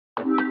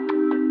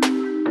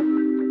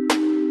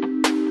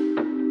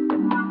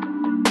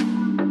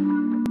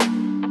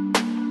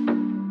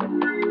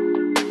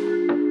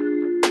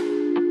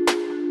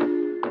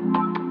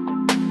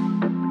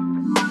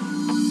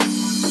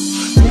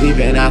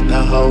out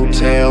the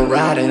hotel,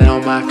 riding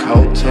on my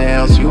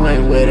coattails. You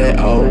ain't with it,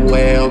 oh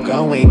well,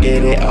 go and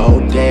get it,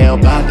 Odell.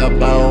 By the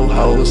bow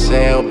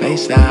wholesale,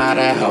 based on how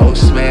that hoe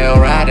smell.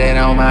 Riding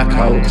on my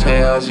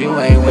coattails, you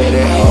ain't with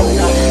it, oh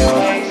well.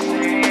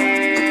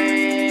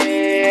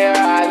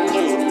 Riding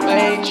through the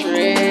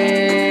matrix,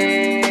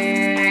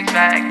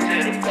 back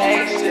to the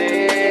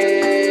basics.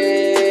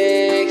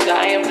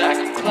 I am not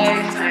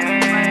complacent.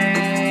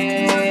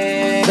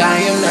 I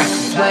am not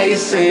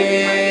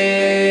complacent.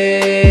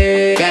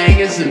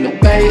 Bangers in the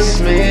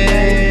basement,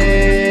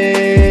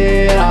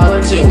 all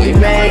until we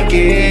make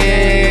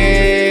it.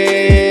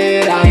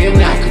 I am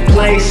not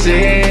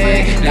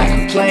complacent, not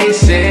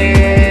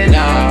complacent, no.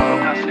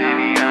 My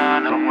city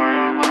on the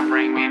world will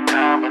bring me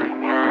down, but the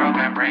world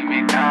can't bring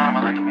me down.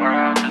 I'll let the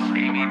world just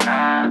leave me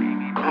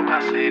down. Put my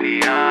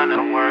city on the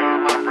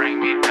world will bring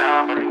me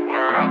down, but the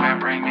world can't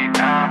bring me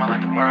down. I'll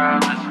let the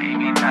world just leave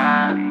me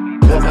down.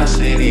 Put my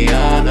city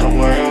on, the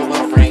world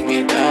will bring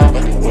me down,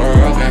 but the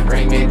world can't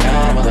bring me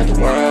down. I'll let the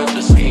world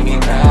just leave me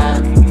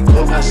down.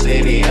 Put my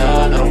city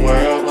on, the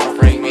world will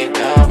bring me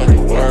down, but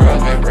the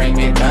world can't bring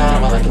me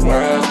down. I'll let the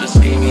world just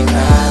leave me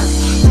down.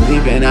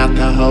 Leaving out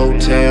the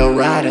hotel,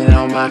 riding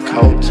on my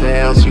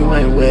coattails. You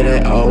ain't with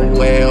it, oh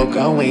well,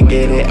 go and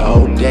get it,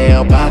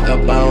 Odell. By the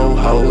bow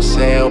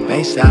wholesale,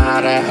 based on how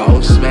that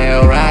hoe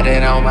smell.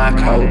 Riding on my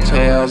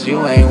coattails,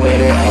 you ain't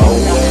with it, oh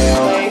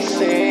well.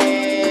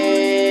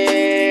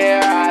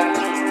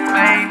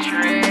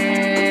 Matrix,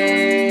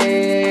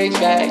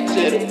 back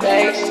to the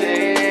basics.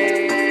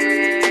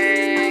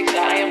 I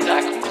am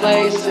not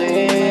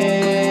complacent.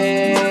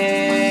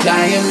 I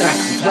am not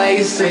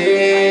complacent.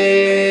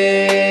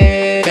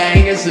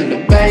 Bangers in the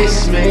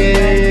basement,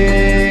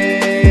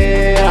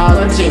 all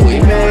until we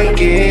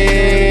make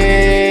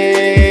it.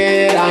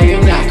 I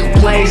am not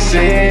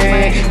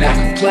complacent, not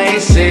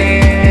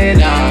complacent,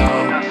 no.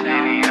 My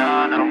city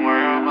on the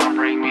world will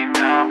bring me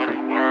down, but the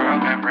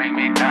world can't bring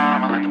me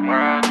down. I'll let the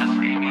world just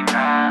leave me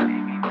down.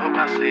 Put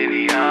my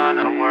city on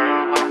the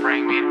world will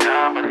bring me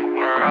down, but the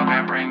world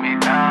can't bring me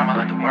down. I'll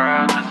let the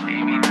world just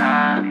leave me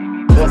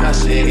down. Put my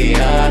city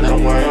on, the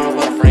world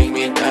will bring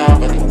me down,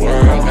 but the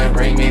world can't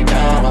bring me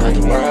down. I'll let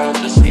the world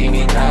just leave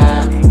me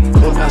down.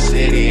 Put my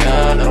city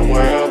on, the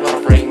world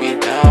will bring me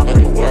down, but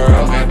the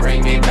world can't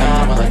bring me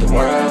down. I'll let the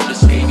world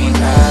just leave me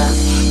down.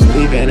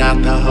 Leaving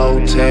out the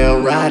hotel,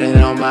 riding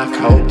on my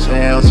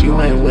coattails. You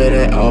ain't with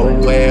it, oh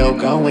well,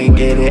 go and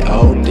get it,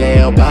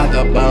 Odell. By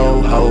the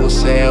bow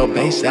wholesale,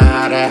 based on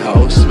how that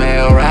hoe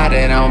smell.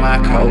 Riding on my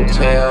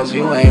coattails,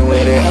 you ain't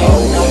with it,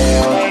 oh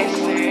well.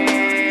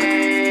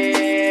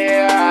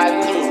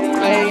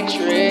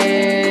 Matrix,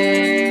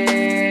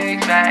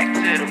 back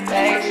to the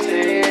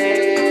basics.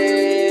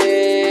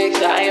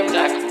 I am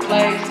not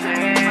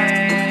complacent.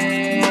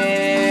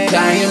 I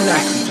am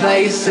not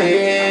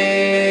complacent.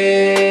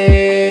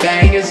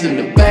 Bangers in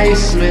the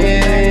basement,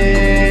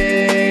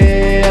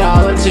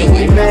 all until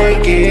we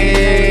make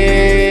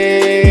it.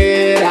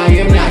 I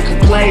am not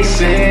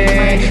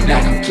complacent,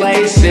 not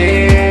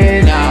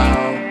complacent.